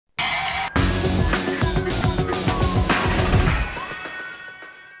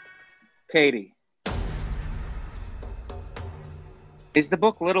Katie, is the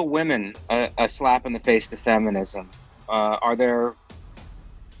book Little Women a slap in the face to feminism? Are there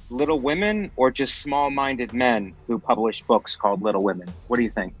Little Women or just small-minded men who publish books called Little Women? What do you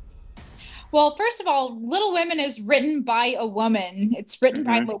think? Well, first of all, Little Women is written by a woman. It's written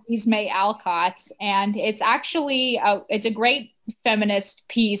by Louise May Alcott, and it's actually it's a great feminist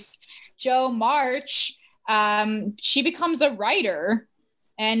piece. Jo March, she becomes a writer,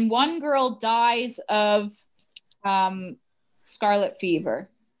 and one girl dies of scarlet fever.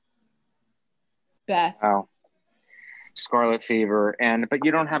 Beth. Oh, scarlet fever, but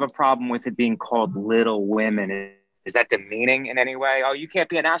you don't have a problem with it being called Little Women. Is that demeaning in any way? Oh, you can't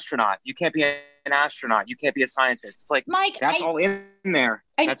be an astronaut. You can't be an astronaut. You can't be a scientist. It's like, Mike, that's all in there.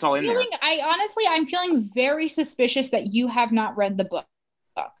 That's all in there. I'm feeling very suspicious that you have not read the book.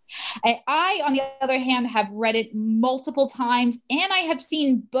 I, on the other hand, have read it multiple times, and I have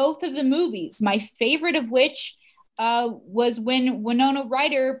seen both of the movies. My favorite of which was when Winona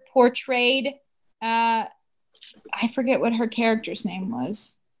Ryder portrayed, I forget what her character's name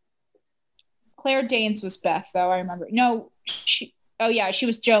was. Claire Danes was Beth, though, I remember. No, she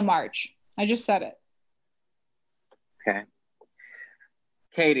was Jo March. I just said it. Okay.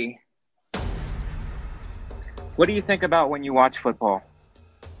 Katie, what do you think about when you watch football?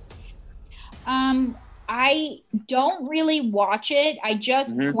 I don't really watch it. I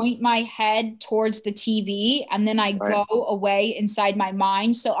just point my head towards the TV and then I go away inside my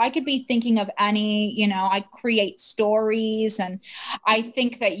mind. So I could be thinking of any, I create stories, and I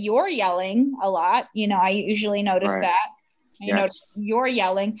think that you're yelling a lot. I usually notice that. You know, you're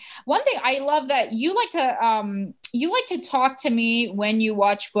yelling. One thing I love that you like to talk to me when you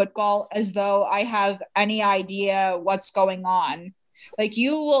watch football as though I have any idea what's going on. Like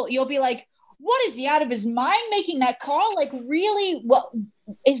you'll be like, what is he out of his mind making that call? Like, really? What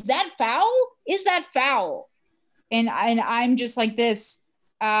is that foul? Is that foul? And I'm just like this.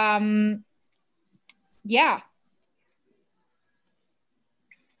 Yeah.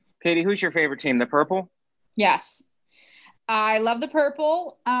 Katie, who's your favorite team? The Purple? Yes. I love the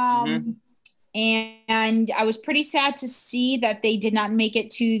Purple. And I was pretty sad to see that they did not make it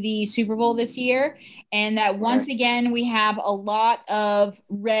to the Super Bowl this year. And that once again, we have a lot of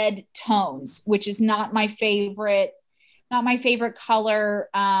red tones, which is not my favorite color.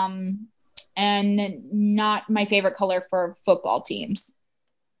 And not my favorite color for football teams.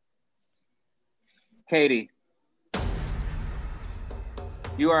 Katie,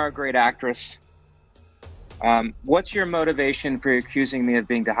 you are a great actress. What's your motivation for accusing me of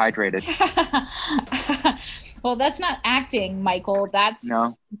being dehydrated? Well, that's not acting, Michael. That's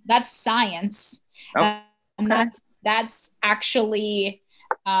science. Oh, and that's actually,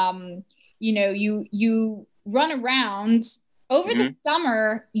 you run around over the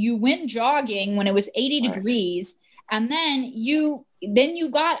summer. You went jogging when it was 80 degrees, and then you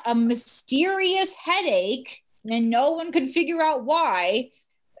got a mysterious headache, and no one could figure out why.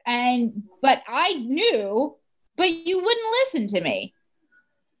 But I knew, but you wouldn't listen to me.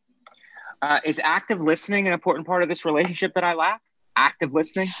 Is active listening an important part of this relationship that I lack? Active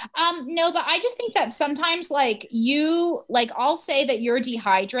listening? No, but I just think that sometimes I'll say that you're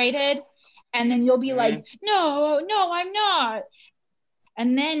dehydrated, and then you'll be like, no, I'm not.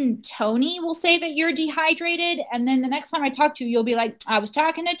 And then Tony will say that you're dehydrated. And then the next time I talk to you, you'll be like, I was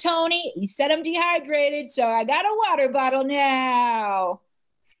talking to Tony. He said I'm dehydrated, so I got a water bottle now.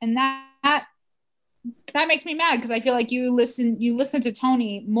 And that makes me mad because I feel like you listen to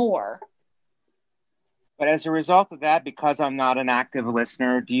Tony more. But as a result of that, because I'm not an active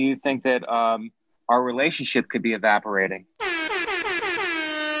listener, do you think that our relationship could be evaporating?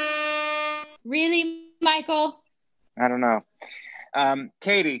 Really, Michael? I don't know.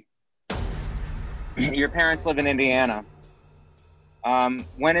 Katie, your parents live in Indiana.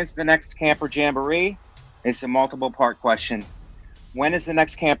 When is the next Camper Jamboree? It's a multiple part question. When is the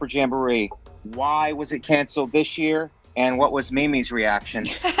next Camper Jamboree? Why was it canceled this year? And what was Mimi's reaction?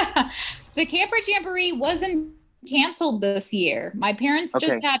 The Camper Jamboree wasn't canceled this year. My parents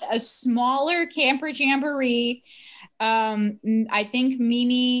just had a smaller Camper Jamboree. I think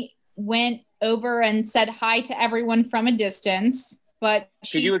Mimi went over and said hi to everyone from a distance. But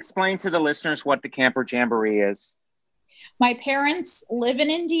could you explain to the listeners what the Camper Jamboree is? My parents live in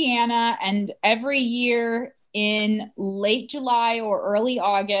Indiana, and every year in late July or early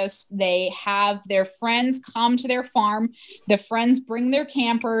August, they have their friends come to their farm. The friends bring their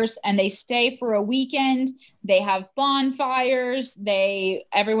campers and they stay for a weekend. They have bonfires.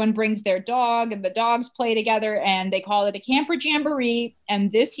 Everyone brings their dog and the dogs play together, and they call it a Camper Jamboree.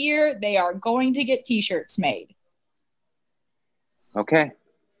 And this year they are going to get t-shirts made. Okay.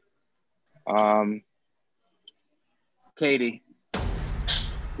 Katie,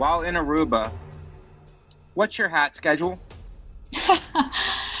 while in Aruba, what's your hat schedule?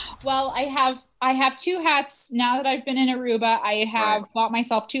 Well, I have two hats now that I've been in Aruba. I have bought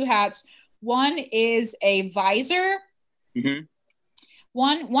myself two hats. One is a visor. Mm-hmm.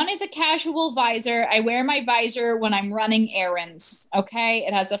 One is a casual visor. I wear my visor when I'm running errands. Okay.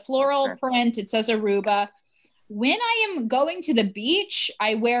 It has a floral print. It says Aruba. When I am going to the beach,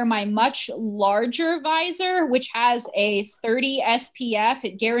 I wear my much larger visor, which has a 30 SPF.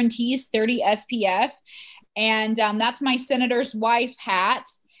 It guarantees 30 SPF. And that's my senator's wife hat.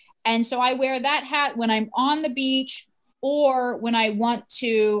 And so I wear that hat when I'm on the beach or when I want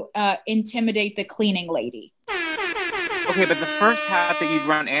to intimidate the cleaning lady. Okay, but the first hat that you'd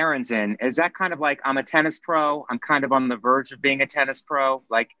run errands in, is that kind of like, I'm a tennis pro, I'm kind of on the verge of being a tennis pro?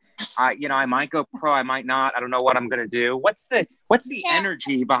 Like, I might go pro, I might not. I don't know what I'm going to do. What's the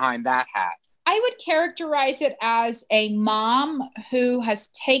energy behind that hat? I would characterize it as a mom who has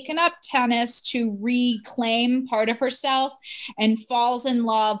taken up tennis to reclaim part of herself and falls in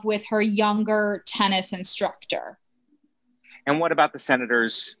love with her younger tennis instructor. And what about the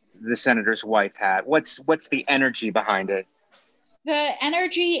senator's wife hat? What's the energy behind it? The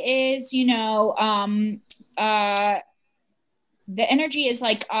energy is, the energy is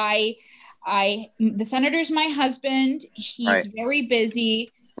like the senator's my husband. He's very busy.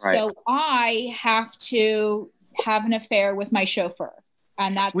 Right. So I have to have an affair with my chauffeur,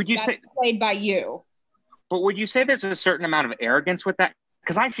 and that's played by you. But would you say there's a certain amount of arrogance with that?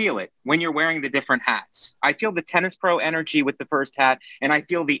 Because I feel it when you're wearing the different hats. I feel the tennis pro energy with the first hat, and I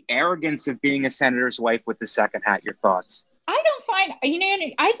feel the arrogance of being a senator's wife with the second hat. Your thoughts? I don't find,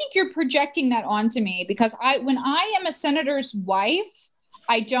 I think you're projecting that onto me because when I am a senator's wife,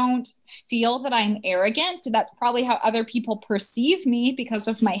 I don't feel that I'm arrogant. That's probably how other people perceive me because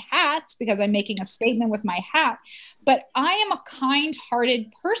of my hat, because I'm making a statement with my hat. But I am a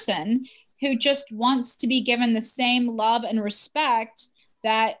kind-hearted person who just wants to be given the same love and respect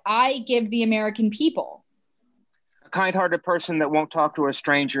that I give the American people. A kind-hearted person that won't talk to a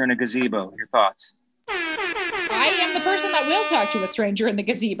stranger in a gazebo. Your thoughts? I am the person that will talk to a stranger in the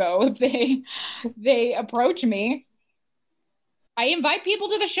gazebo if they approach me. I invite people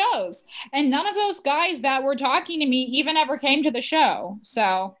to the shows, and none of those guys that were talking to me even ever came to the show.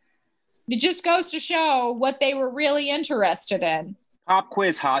 So it just goes to show what they were really interested in. Pop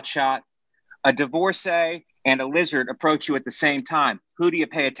quiz hotshot. A divorcee and a lizard approach you at the same time. Who do you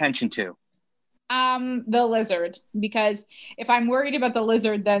pay attention to? The lizard, because if I'm worried about the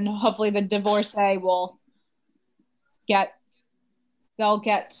lizard, then hopefully the divorcee will get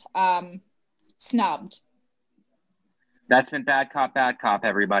snubbed. That's been Bad Cop,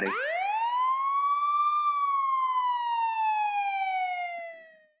 everybody.